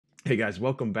Hey guys,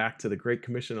 welcome back to the Great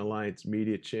Commission Alliance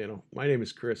Media channel. My name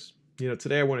is Chris.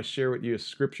 Today I want to share with you a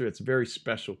scripture that's very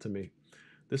special to me.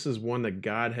 This is one that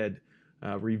God had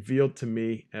revealed to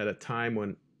me at a time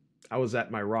when I was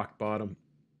at my rock bottom.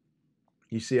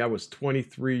 You see, I was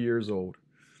 23 years old,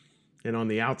 and on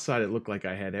the outside it looked like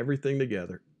I had everything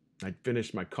together. I'd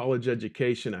finished my college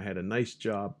education, I had a nice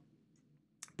job,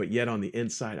 but yet on the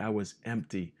inside I was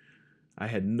empty. I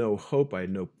had no hope, I had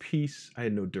no peace, I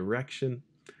had no direction.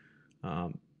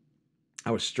 I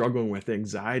was struggling with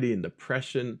anxiety and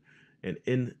depression and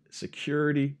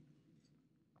insecurity.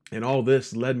 And all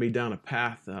this led me down a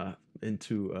path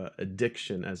into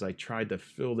addiction as I tried to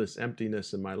fill this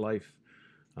emptiness in my life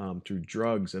through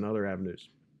drugs and other avenues.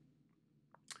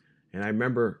 And I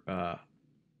remember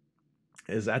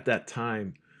is at that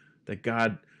time that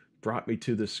God brought me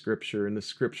to this scripture, and the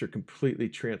scripture completely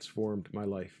transformed my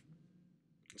life.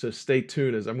 So stay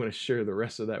tuned as I'm going to share the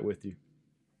rest of that with you.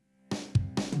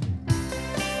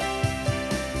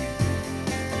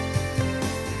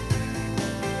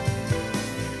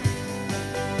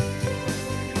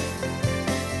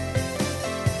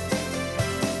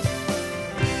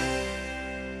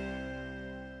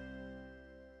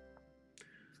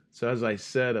 So as I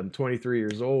said, I'm 23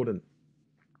 years old and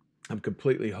I'm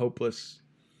completely hopeless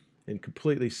and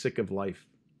completely sick of life.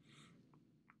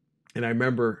 And I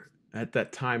remember at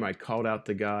that time I called out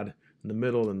to God in the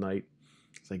middle of the night.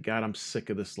 It's like, God, I'm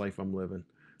sick of this life I'm living.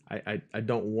 I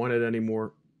don't want it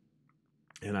anymore,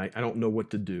 and I don't know what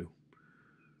to do.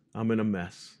 I'm in a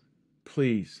mess.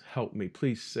 Please help me.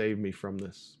 Please save me from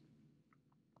this.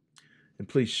 And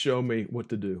please show me what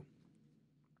to do.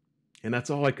 And that's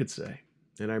all I could say.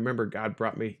 And I remember God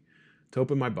brought me to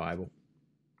open my Bible.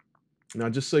 Now,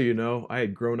 just so you know, I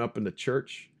had grown up in the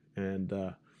church and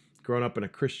grown up in a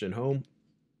Christian home.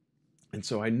 And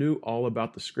so I knew all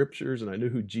about the scriptures and I knew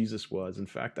who Jesus was. In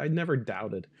fact, I never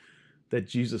doubted that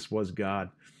Jesus was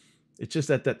God. It's just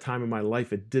at that time in my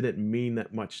life, it didn't mean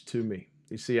that much to me.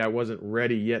 You see, I wasn't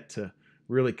ready yet to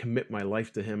really commit my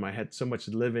life to him. I had so much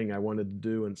living I wanted to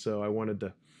do. And so I wanted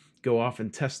to go off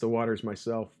and test the waters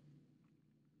myself.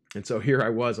 And so here I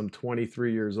was, I'm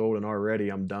 23 years old and already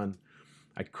I'm done.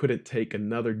 I couldn't take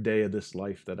another day of this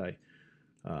life that I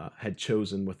had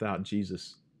chosen without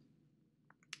Jesus.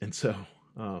 And so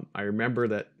I remember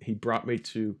that he brought me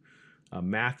to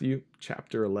Matthew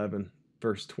chapter 11,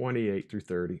 verse 28 through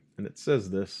 30. And it says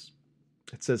this,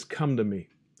 it says, "Come to me,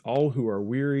 all who are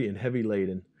weary and heavy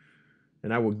laden,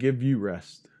 and I will give you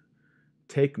rest.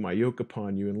 Take my yoke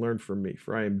upon you and learn from me,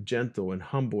 for I am gentle and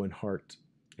humble in heart,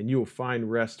 and you will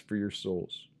find rest for your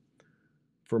souls.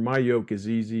 For my yoke is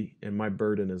easy and my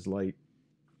burden is light."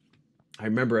 I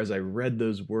remember as I read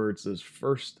those words, those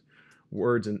first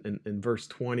words in verse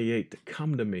 28, to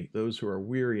come to me, those who are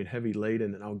weary and heavy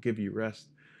laden, and I'll give you rest.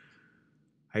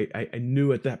 I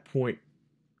knew at that point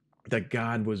that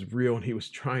God was real and he was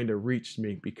trying to reach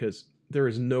me, because there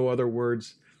is no other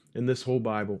words in this whole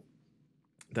Bible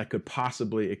that could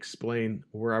possibly explain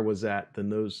where I was at than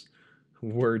those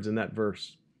words in that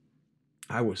verse.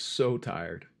 I was so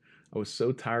tired. I was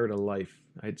so tired of life.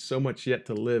 I had so much yet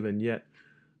to live, and yet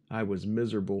I was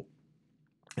miserable.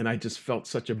 And I just felt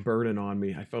such a burden on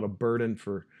me. I felt a burden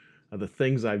for the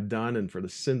things I've done and for the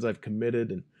sins I've committed,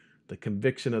 and the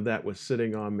conviction of that was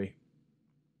sitting on me.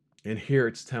 And here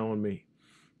it's telling me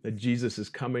that Jesus is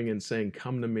coming and saying,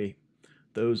 "Come to me,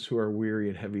 those who are weary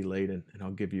and heavy laden, and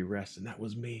I'll give you rest." And that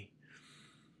was me.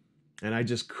 And I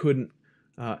just couldn't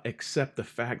accept the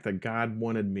fact that God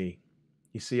wanted me.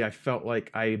 You see, I felt like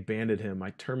I abandoned him.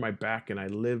 I turned my back and I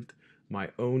lived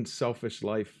my own selfish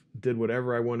life, did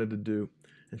whatever I wanted to do.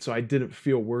 And so I didn't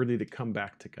feel worthy to come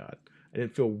back to God. I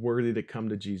didn't feel worthy to come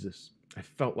to Jesus. I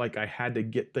felt like I had to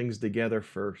get things together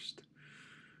first.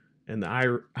 And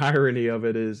the irony of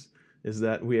it is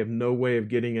that we have no way of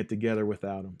getting it together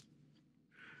without him.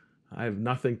 I have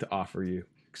nothing to offer you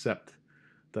except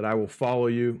that I will follow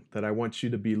you, that I want you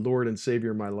to be Lord and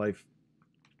Savior of my life,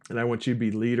 and I want you to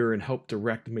be leader and help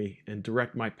direct me and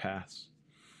direct my paths.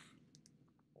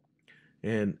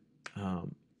 And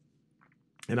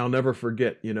I'll never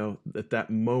forget, that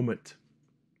moment,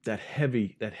 that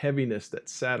heaviness that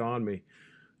sat on me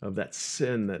of that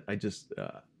sin that I just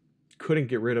couldn't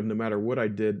get rid of no matter what I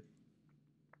did,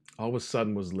 all of a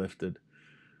sudden was lifted.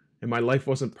 And my life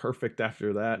wasn't perfect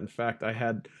after that. In fact, I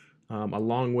had a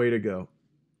long way to go.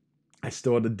 I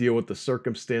still had to deal with the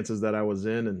circumstances that I was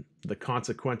in and the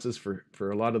consequences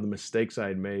for a lot of the mistakes I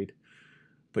had made.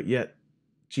 But yet,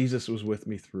 Jesus was with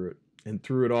me through it. And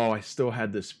through it all, I still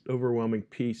had this overwhelming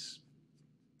peace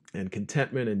and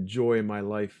contentment and joy in my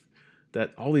life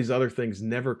that all these other things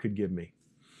never could give me.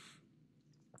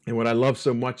 And what I love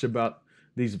so much about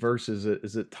these verses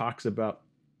is it talks about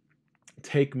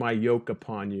take my yoke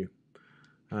upon you.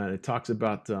 It talks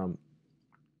about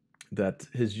that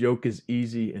his yoke is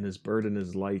easy and his burden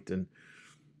is light. And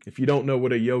if you don't know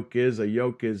what a yoke is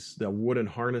the wooden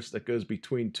harness that goes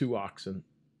between two oxen,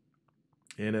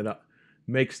 and it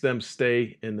makes them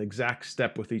stay in exact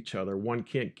step with each other. One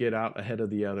can't get out ahead of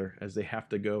the other as they have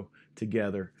to go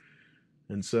together.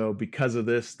 And so because of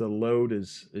this, the load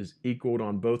is equaled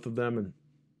on both of them,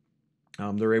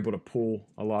 and they're able to pull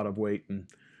a lot of weight. And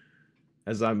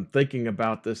as I'm thinking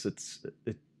about this,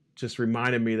 it just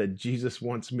reminded me that Jesus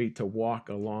wants me to walk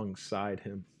alongside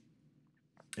him,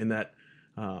 and that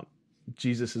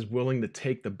Jesus is willing to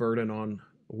take the burden on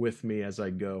with me as I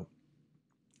go.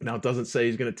 Now, it doesn't say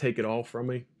he's going to take it all from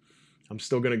me. I'm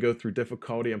still going to go through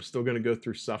difficulty. I'm still going to go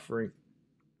through suffering.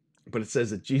 But it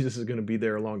says that Jesus is going to be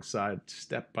there alongside,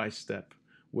 step by step,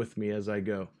 with me as I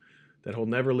go. That he'll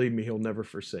never leave me. He'll never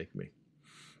forsake me.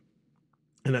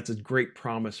 And that's a great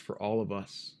promise for all of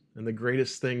us. And the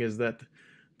greatest thing is that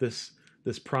this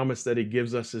promise that he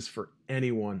gives us is for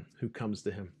anyone who comes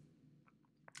to him.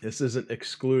 This isn't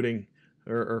excluding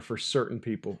or for certain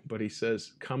people, but he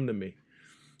says, come to me,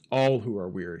 all who are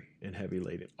weary and heavy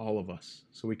laden, all of us.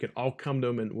 So we can all come to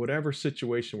him in whatever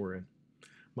situation we're in.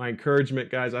 My encouragement,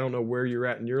 guys, I don't know where you're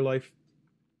at in your life.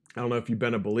 I don't know if you've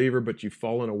been a believer, but you've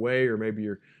fallen away, or maybe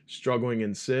you're struggling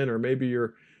in sin, or maybe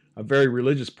you're a very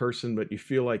religious person, but you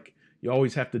feel like you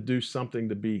always have to do something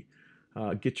to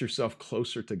get yourself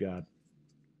closer to God.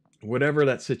 Whatever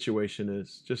that situation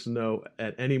is, just know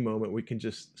at any moment we can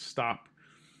just stop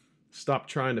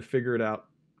trying to figure it out,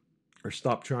 or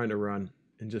stop trying to run,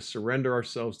 and just surrender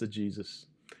ourselves to Jesus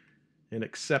and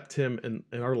accept him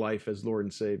in our life as Lord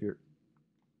and Savior,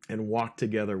 and walk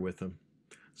together with him.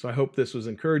 So I hope this was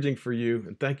encouraging for you,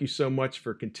 and thank you so much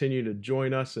for continuing to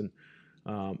join us. And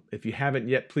if you haven't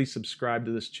yet, please subscribe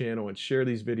to this channel and share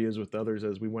these videos with others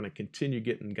as we want to continue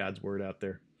getting God's word out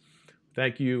there.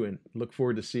 Thank you, and look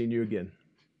forward to seeing you again.